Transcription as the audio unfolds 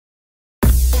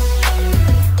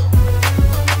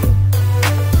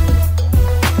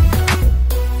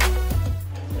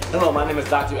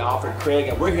Dr. Alfred Craig,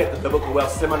 and we're here at the Biblical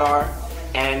Wealth Seminar,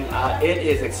 and it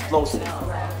is explosive.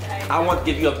 I want to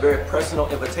give you a very personal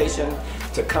invitation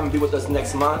to come be with us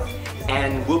next month,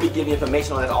 and we'll be giving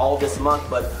information on it all this month,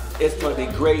 but it's going to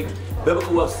be great.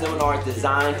 Biblical Wealth Seminar is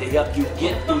designed to help you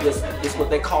get through this what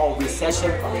they call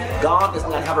recession. God does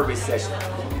not have a recession.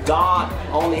 God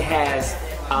only has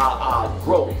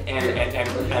growth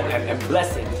and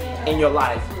blessing in your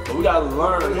life. But we got to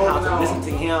learn how to listen to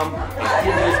Him and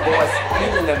hear His voice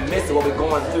even in the midst of what we're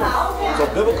going through.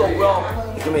 So Biblical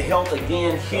Wealth is going to be held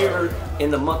again here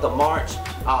in the month of March.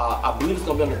 I believe it's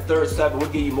going to be on the third Sabbath. We'll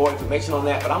give you more information on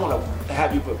that, but I want to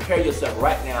have you prepare yourself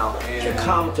right now to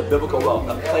come to Biblical Wealth,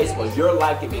 a place where your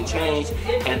life can be changed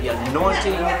and the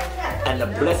anointing and the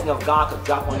blessing of God could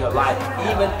drop on your life,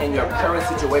 even in your current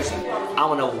situation. I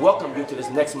want to welcome you to this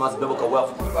next month's Biblical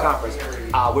Wealth Conference.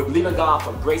 We're believing God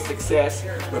for great success.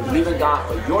 We're believing God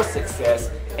for your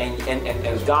success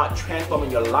and God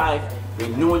transforming your life,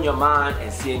 renewing your mind,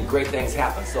 and seeing great things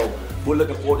happen. So we're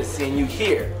looking forward to seeing you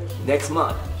here next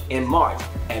month in March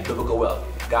at Biblical Wealth.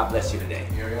 God bless you today.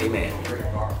 Amen.